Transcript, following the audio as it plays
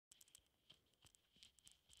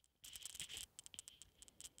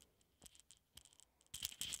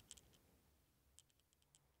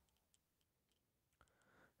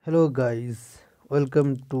Hello guys,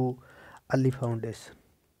 welcome to Ali Foundation.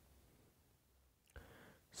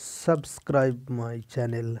 Subscribe my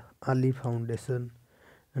channel Ali Foundation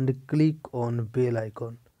and click on bell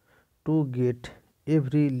icon to get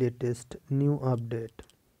every latest new update.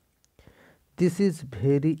 This is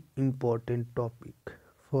very important topic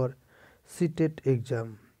for Ctet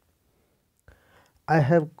exam. I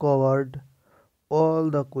have covered all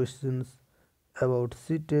the questions about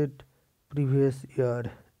Ctet previous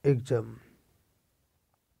year exam.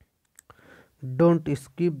 Don't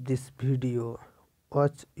skip this video.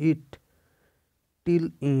 Watch it till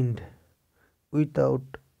end without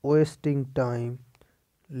wasting time.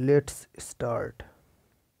 Let's start.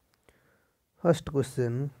 First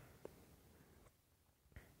question: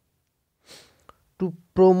 to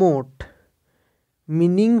promote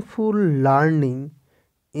meaningful learning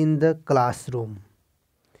in the classroom,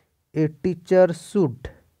 a teacher should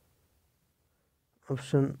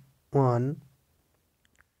option 1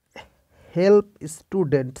 help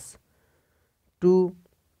students to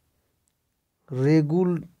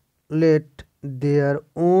regulate their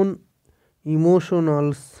own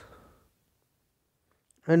emotions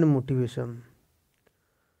and motivation.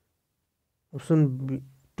 Option B,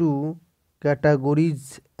 2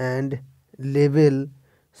 categories and label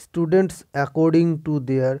students according to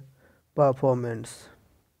their performance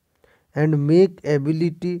and make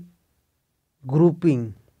ability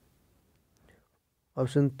grouping.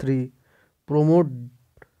 Option 3 promote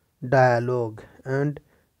dialogue and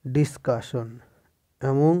discussion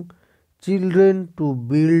among children to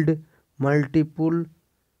build multiple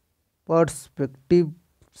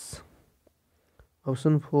perspectives.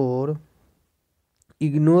 Option 4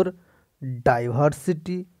 ignore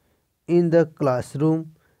diversity in the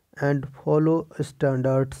classroom and follow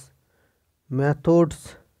standards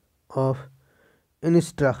methods of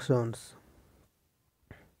instructions.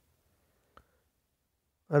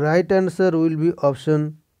 Right answer will be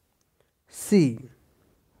option C,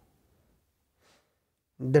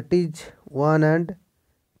 that is 1 and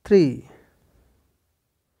 3.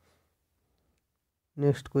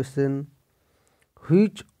 Next question: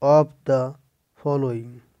 which of the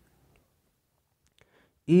following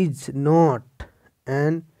is not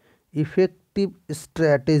an effective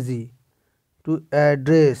strategy to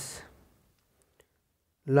address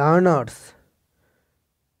learners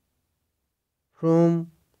from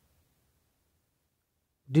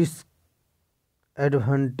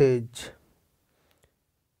disadvantage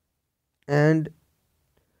and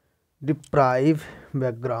deprived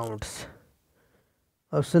backgrounds?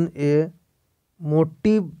 Option A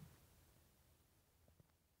motive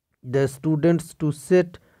the students to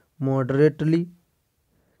set moderately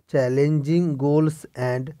challenging goals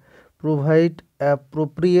and provide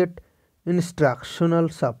appropriate instructional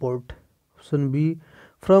support. Option B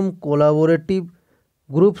from collaborative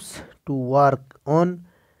groups to work on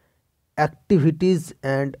activities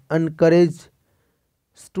and encourage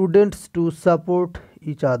students to support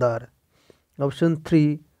each other. Option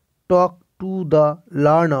 3 talk to the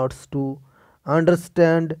learners to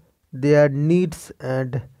understand their needs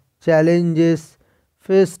and challenges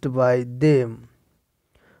faced by them.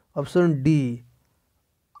 Option D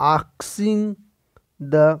asking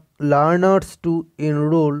the learners to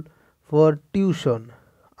enroll for tuition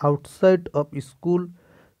outside of school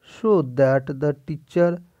so that the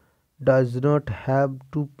teacher does not have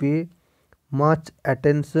to pay much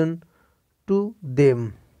attention to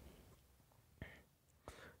them.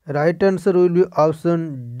 Right answer will be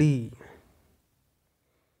option D,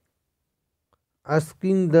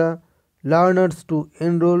 asking the learners to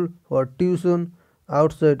enroll for tuition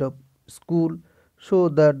outside of school so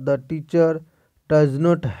that the teacher does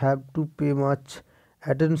not have to pay much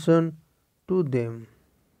attention to them.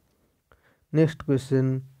 Next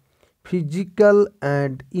question: physical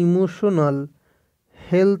and emotional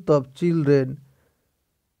health of children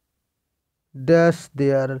dash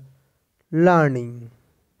their learning.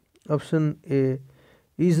 Option A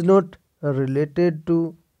is not related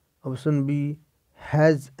to. Option B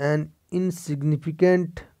has an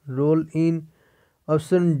insignificant role in.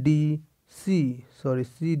 Option D C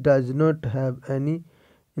does not have any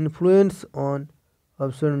influence on.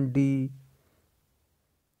 Option D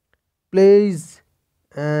plays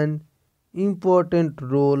an important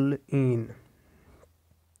role in.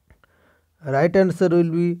 Right answer will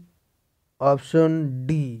be option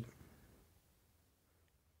D,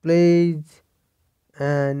 plays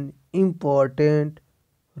an important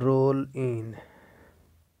role in.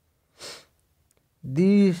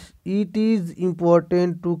 This it is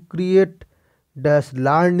important to create dash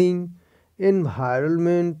learning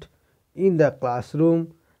environment in the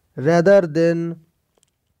classroom rather than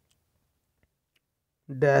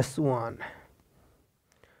dash 1.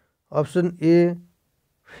 Option A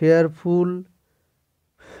fearful,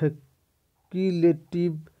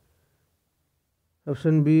 speculative.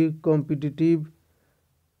 Option B competitive,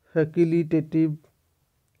 facultative.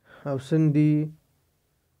 Option D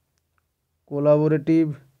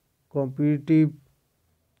collaborative, competitive.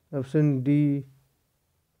 Option D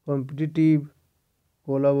competitive,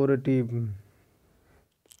 collaborative.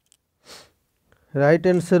 Right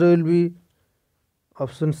answer will be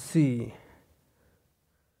option C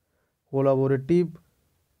collaborative,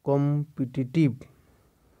 competitive.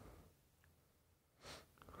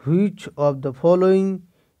 Which of the following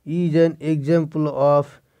is an example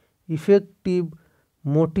of effective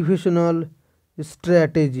motivational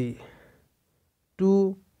strategy?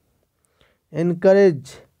 To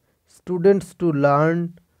encourage students to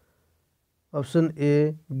learn. Option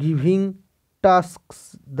A giving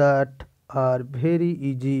tasks that are very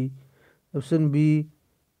easy. Option B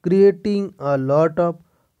creating a lot of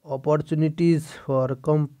opportunities for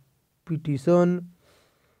competition.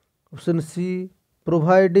 Option C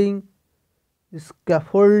providing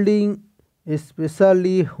scaffolding,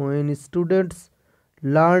 especially when students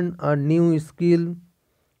learn a new skill.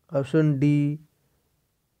 Option D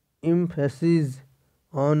emphasis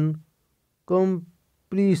on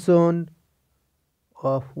completion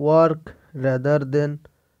of work rather than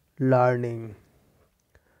learning.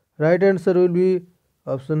 Right answer will be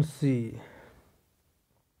option C.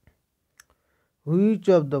 Which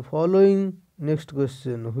of the following next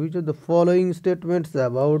question, which of the following statements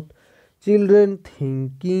about children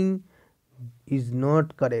thinking is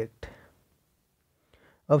not correct?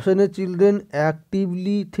 Option A children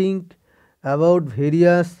actively think about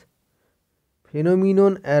various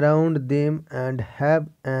phenomenon around them and have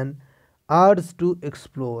an urge to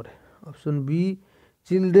explore. Option B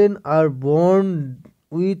children are born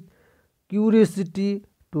with curiosity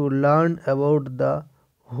to learn about the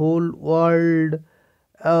whole world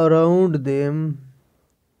around them.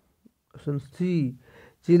 Option C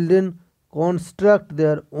children construct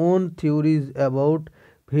their own theories about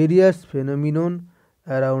various phenomena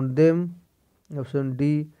around them. Option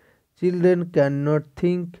D children cannot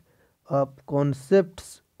think of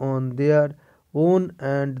concepts on their own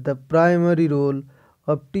and the primary role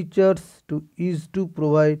of teachers is to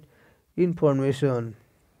provide information.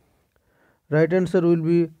 Right answer will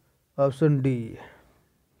be option D.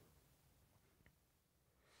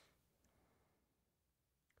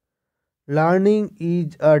 Learning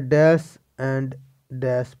is a dash and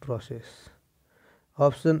dash process.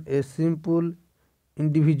 Option A simple,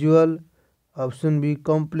 individual. Option B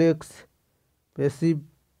complex, passive.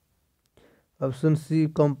 Option C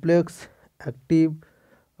complex, active.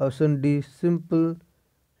 Option D simple,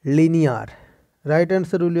 linear. Right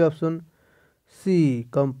answer will be option C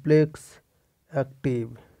complex,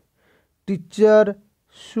 active. Teacher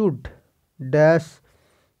should dash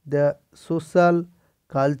the social,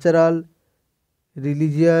 cultural,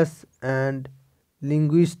 religious and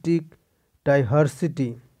linguistic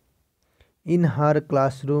diversity in her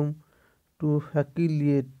classroom to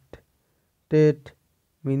facilitate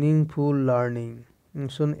meaningful learning.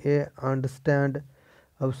 Option A understand.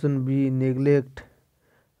 Option B neglect.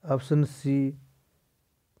 Option C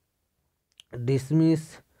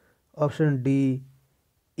dismiss. Option D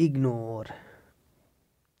ignore.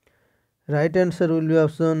 Right answer will be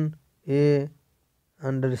option A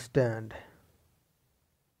understand.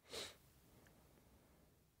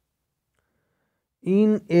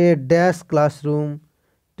 In a dash classroom,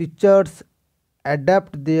 teachers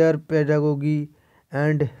adapt their pedagogy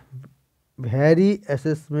and vary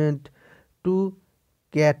assessment to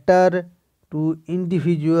cater to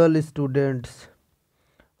individual students.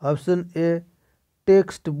 Option A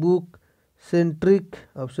textbook centric.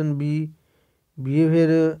 Option B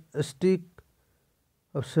behavioristic.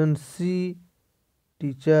 Option C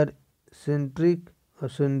teacher centric.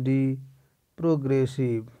 Option D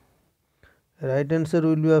progressive. Right answer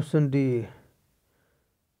will be option D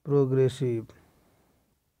progressive.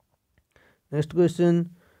 Next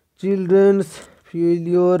question, children's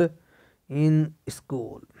failure in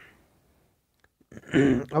school.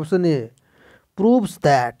 Option A proves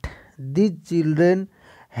that these children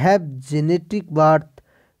have genetic birth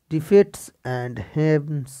defects and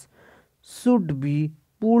hence should be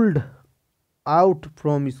pulled out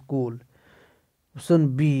from school.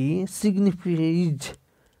 Option B signifies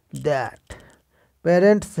that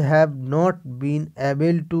parents have not been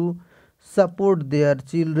able to support their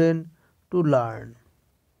children to learn.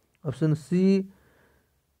 Option C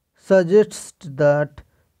suggests that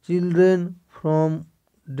children from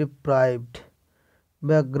deprived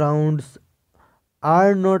backgrounds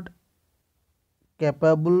are not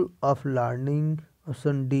capable of learning.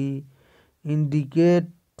 Option D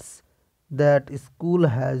indicates that school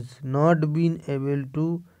has not been able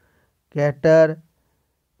to cater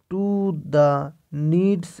to the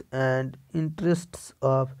needs and interests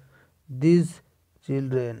of these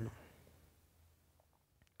children.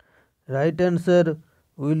 Right answer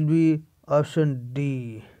will be option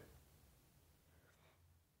D.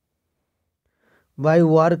 By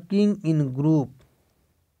working in group,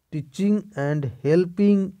 teaching and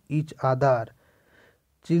helping each other,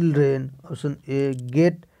 children option A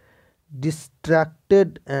get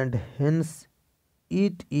distracted and hence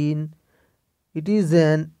it is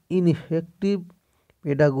an ineffective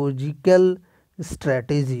pedagogical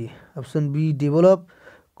strategy. Option B develop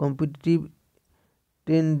competitive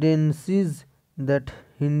tendencies that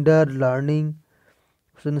hinder learning.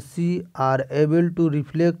 Option C are able to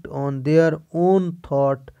reflect on their own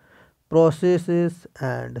thought processes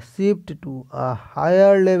and shift to a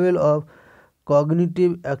higher level of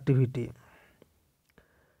cognitive activity.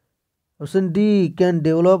 Option D can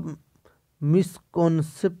develop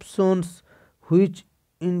misconceptions which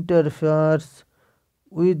interferes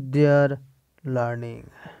with their learning.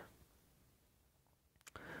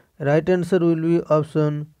 Right answer will be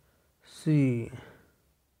option C.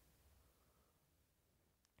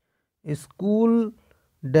 School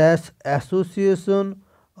dash association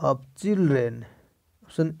of children.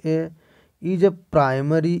 Option A is a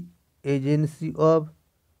primary agency of.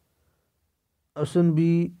 Option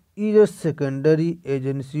B is a secondary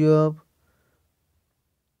agency of.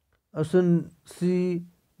 Option C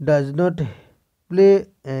does not play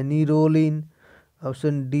any role in.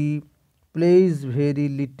 Option D plays very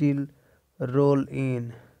little role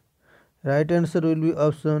in. Right answer will be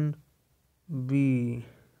option B.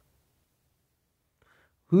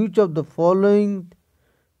 Which of the following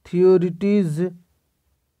theories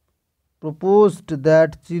proposed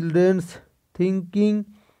that children's thinking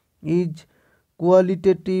is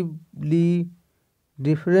qualitatively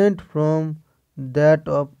different from that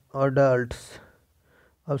of adults?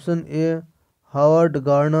 Option A Howard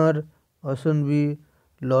Gardner. Option B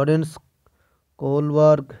Lawrence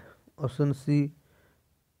Kohlberg. Option C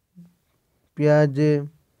Piaget.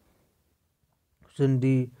 Option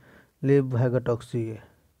D Lev Vygotsky.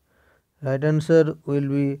 Right answer will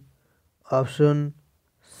be option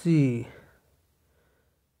C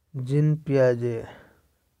Jean Piaget.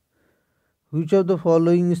 Which of the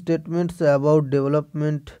following statements about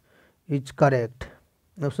development is correct?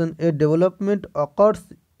 Option A development occurs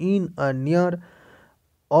in a near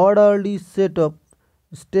orderly set of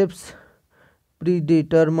steps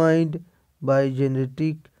predetermined by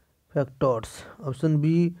genetic factors. Option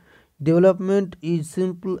B development is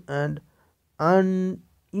simple and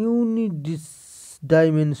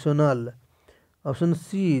unidimensional. Option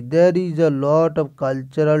C there is a lot of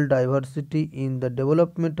cultural diversity in the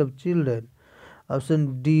development of children.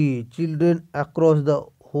 Option D children across the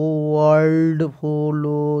whole world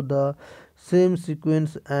follow the same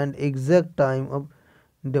sequence and exact time of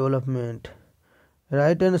development.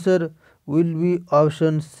 Right answer will be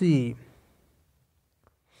option C.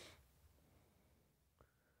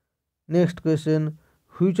 Next question.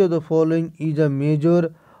 Which of the following is a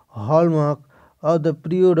major hallmark of the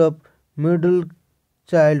period of middle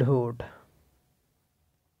childhood?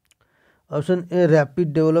 Option A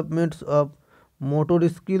rapid developments of motor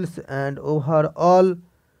skills and overall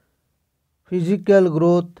physical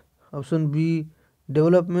growth. Option B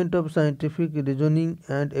development of scientific reasoning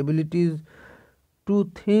and abilities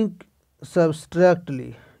to think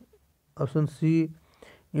subtractly. Option C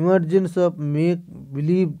emergence of make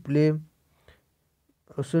believe play.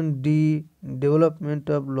 Option D development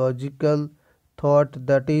of logical thought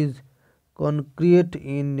that is concrete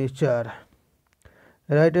in nature.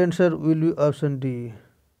 Right answer will be option D.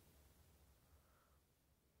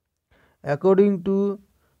 According to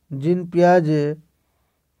Jean Piaget,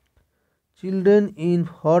 children in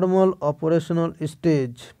formal operational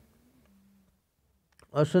stage.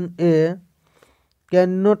 Option A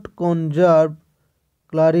cannot conserve,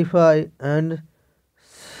 clarify and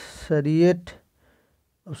seriate.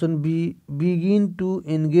 Option B begin to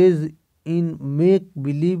engage in make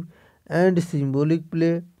believe and symbolic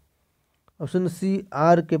play. Option C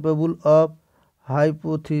are capable of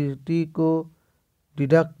hypothetical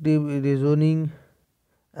deductive reasoning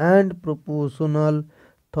and propositional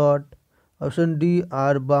thought. Option D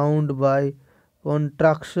are bound by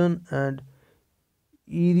contraction and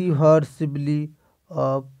irreversibly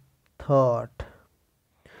of thought.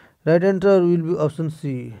 Right answer will be option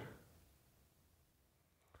C.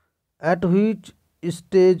 At which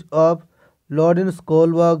stage of Lawrence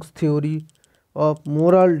Kohlberg's theory of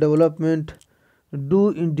moral development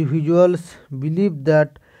Do individuals believe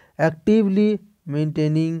that actively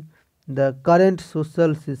maintaining the current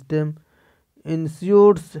social system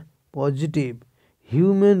ensures positive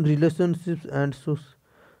human relationships and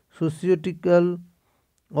societal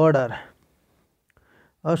order?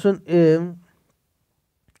 Option A,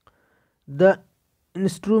 the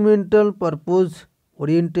instrumental purpose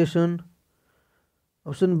orientation.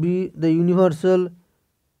 Option B, the universal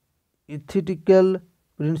ethical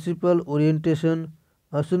principle orientation.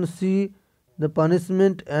 Option C, the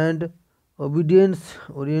punishment and obedience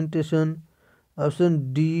orientation.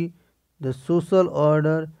 Option D, the social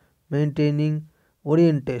order maintaining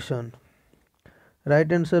orientation.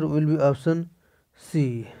 Right answer will be option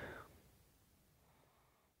C.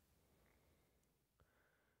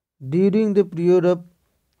 During the period of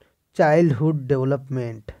childhood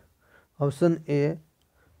development, option A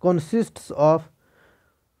consists of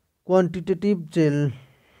quantitative changes.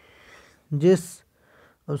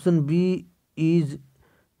 Option B is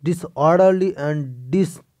disorderly and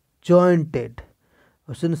disjointed.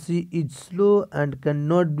 Option C is slow and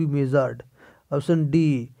cannot be measured. Option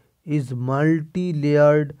D is multi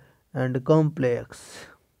layered and complex.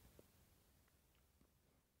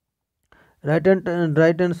 Right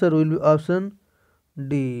answer will be option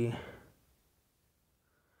D.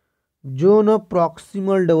 Zone of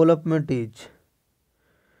proximal development is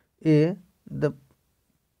A. The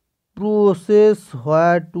process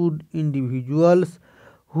where two individuals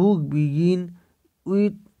who begin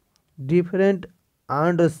with different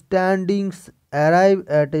understandings arrive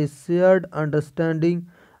at a shared understanding.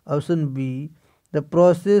 Option B. The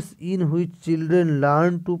process in which children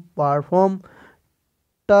learn to perform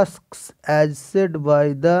tasks as said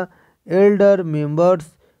by the elder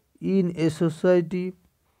members in a society.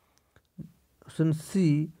 Option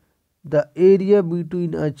C. The area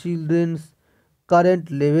between a children's current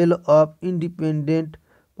level of independent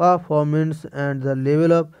performance and the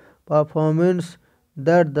level of performance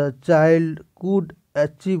that the child could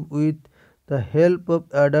achieve with the help of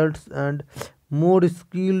adults and more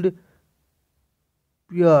skilled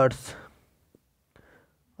peers.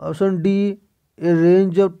 Option D. A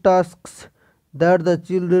range of tasks that the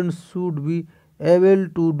children should be able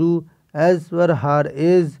to do as per her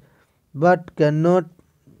age but cannot.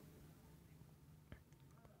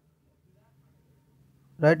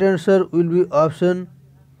 Right answer will be option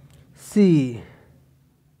C.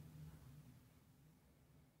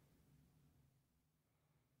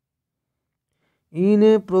 In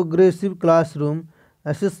a progressive classroom,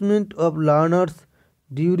 assessment of learners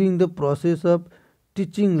during the process of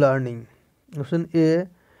teaching learning. Option A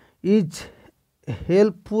is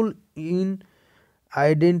helpful in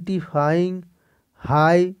identifying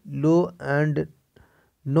high, low, and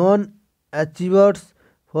non achievers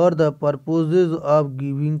for the purposes of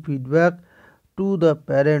giving feedback to the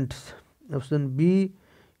parents. Option B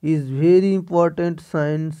is very important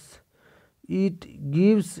since it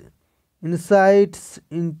gives insights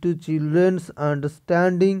into children's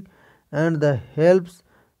understanding and the helps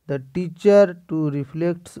the teacher to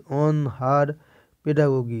reflect on her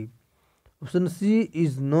pedagogy. Option C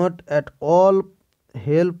is not at all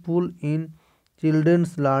helpful in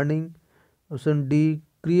children's learning. Option D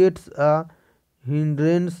creates a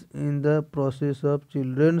hindrance in the process of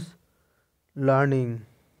children's learning.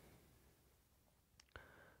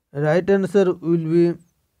 Right answer will be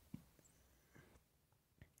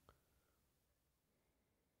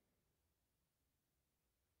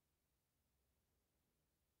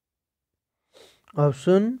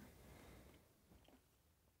option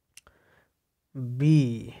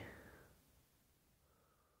B.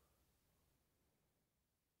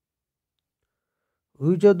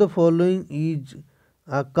 Which of the following is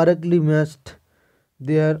correctly matched?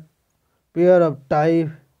 Their pair of type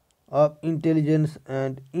of intelligence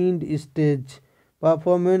and end stage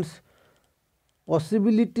performance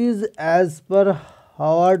possibilities as per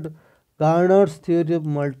Howard Gardner's theory of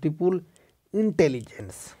multiple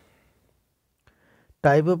intelligence.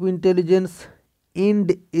 Type of intelligence,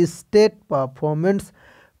 end state performance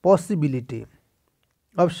possibility.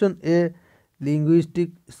 Option A linguistic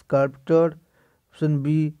sculptor. Option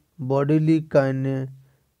B bodily kinetics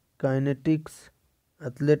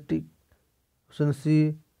athletic. Option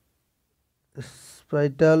C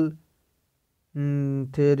spiritual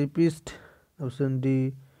therapist. Option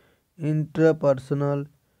D intrapersonal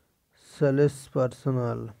slash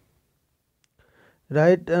personal.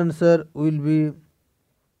 Right answer will be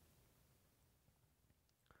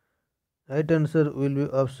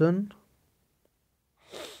option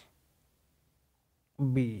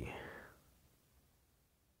B.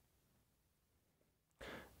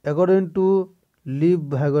 According to Liv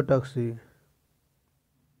Vygotsky,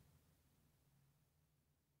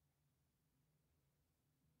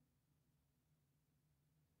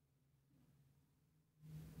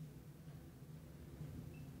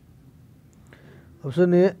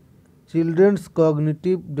 Option A, children's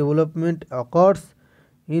cognitive development occurs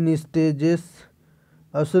in stages.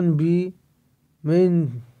 Option B,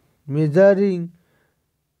 main measuring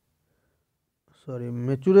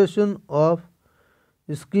maturation of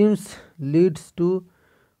schemes leads to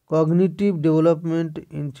cognitive development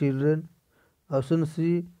in children. Option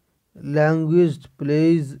C, language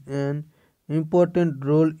plays an important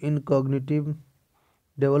role in cognitive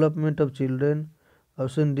development of children.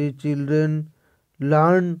 Option D, children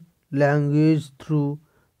learn language through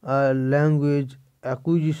a language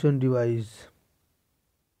acquisition device.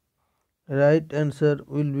 Right answer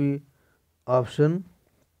will be option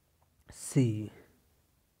C.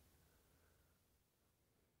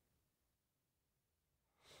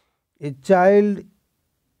 A child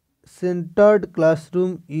centered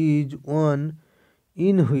classroom is one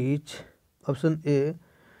in which option A,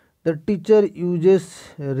 the teacher uses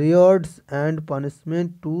rewards and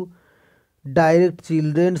punishment to direct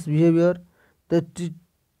children's behavior. The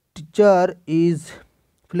teacher is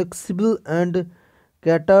flexible and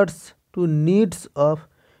caters to needs of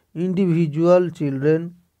individual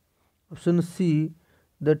children. Option C,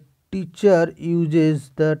 the teacher uses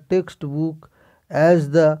the textbook as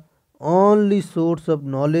the only source of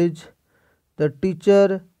knowledge. The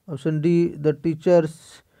teacher Option D, the teacher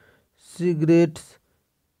segregates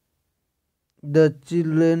the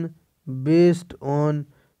children based on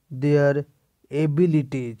their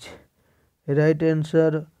abilities. Right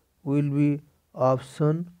answer will be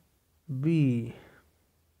option B.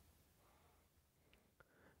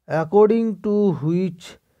 According to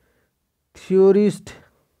which theorist,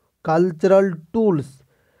 cultural tools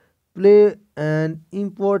play an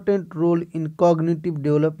important role in cognitive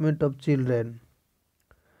development of children.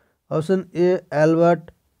 Option A,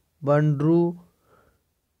 Albert Bandrew.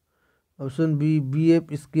 Option B, B.F.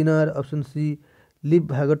 Skinner. Option C, Lev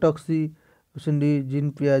Vygotsky. Option D,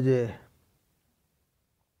 Jean Piaget.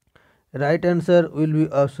 Right answer will be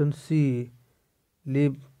option C,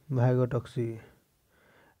 Lev Vygotsky.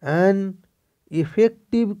 An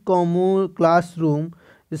effective classroom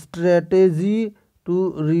strategy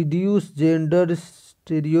to reduce gender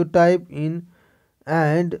stereotype in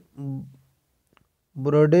and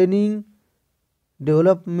broadening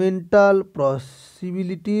developmental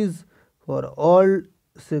possibilities for all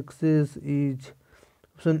sexes is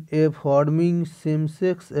option A, forming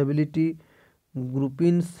same-sex ability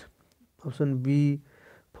groupings. Option B,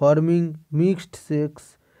 forming mixed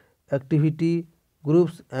sex activity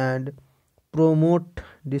groups and promote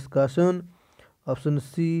discussion. Option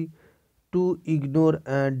C, to ignore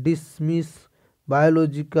and dismiss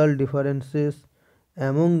biological differences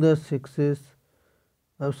among the sexes.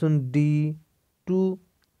 Option D, to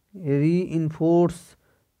reinforce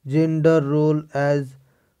gender role as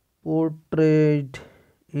portrayed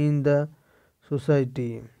in the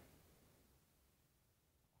society.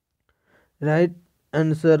 Right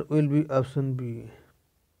answer will be option B.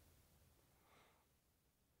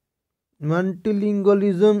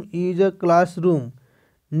 Multilingualism is a classroom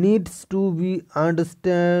needs to be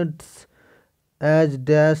understood as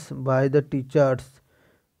dash by the teachers.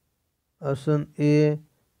 Option A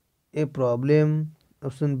problem.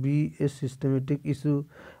 Option B, a systematic issue.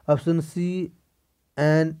 Option C,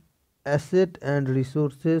 an asset and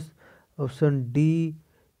resources. Option D,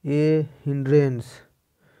 a hindrance.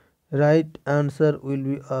 Right answer will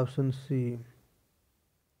be option C.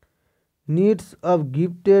 Needs of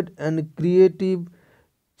gifted and creative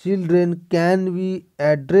children can be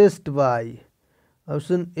addressed by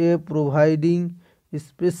option A, providing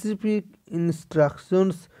specific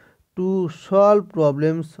instructions to solve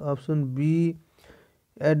problems. Option B,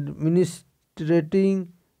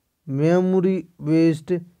 administrating memory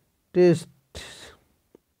based tests.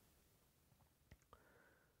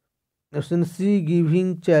 Option C,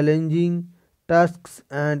 giving challenging tasks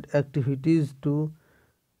and activities to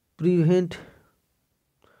prevent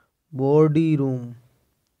boredom.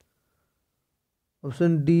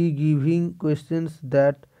 Option D, giving questions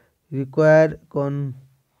that require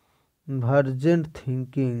convergent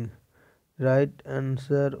thinking. Right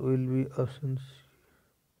answer will be option C.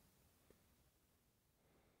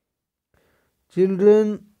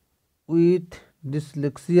 Children with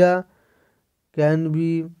dyslexia can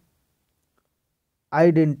be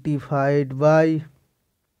identified by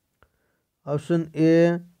option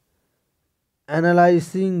A,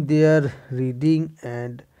 analyzing their reading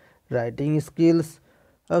and writing skills.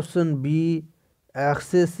 Option B,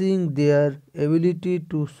 accessing their ability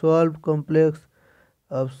to solve complex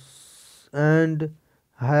and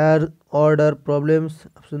higher order problems.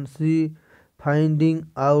 Option C, finding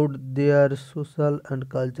out their social and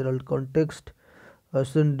cultural context.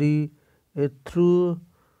 Option D, a through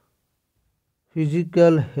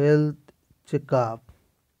physical health checkup.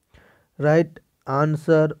 Right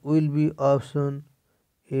answer will be option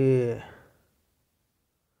A.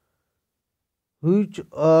 Which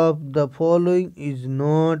of the following is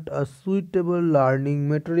not a suitable learning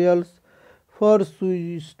materials for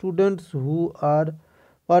students who are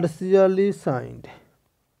partially signed?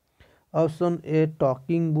 Option A,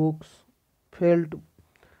 talking books, felt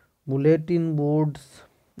bulletin boards.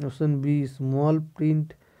 Option B, small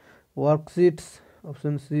print worksheets.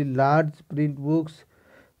 Option C, large print books.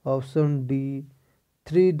 Option D,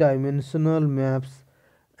 three-dimensional maps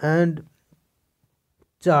and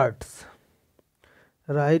charts.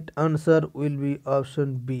 Right answer will be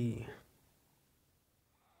option B.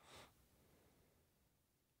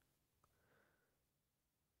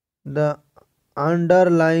 The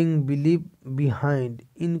underlying belief behind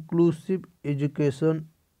inclusive education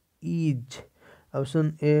is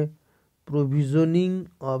option A, provisioning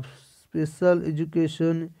of special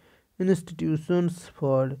education institutions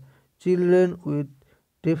for children with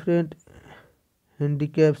different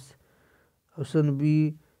handicaps. Option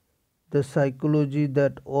B, the psychology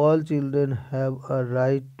that all children have a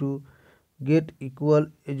right to get equal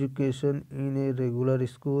education in a regular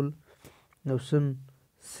school. Option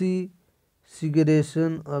C,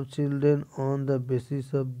 segregation of children on the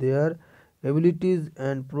basis of their abilities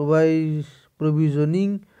and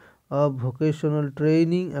provisioning of vocational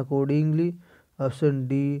training accordingly. Option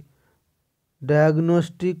D,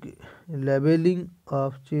 diagnostic labeling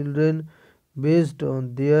of children based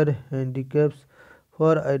on their handicaps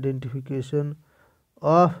for identification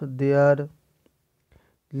of their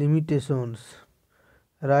limitations.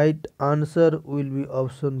 Right answer will be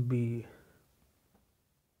option B.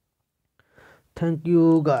 Thank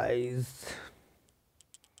you guys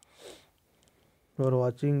for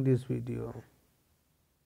watching this video.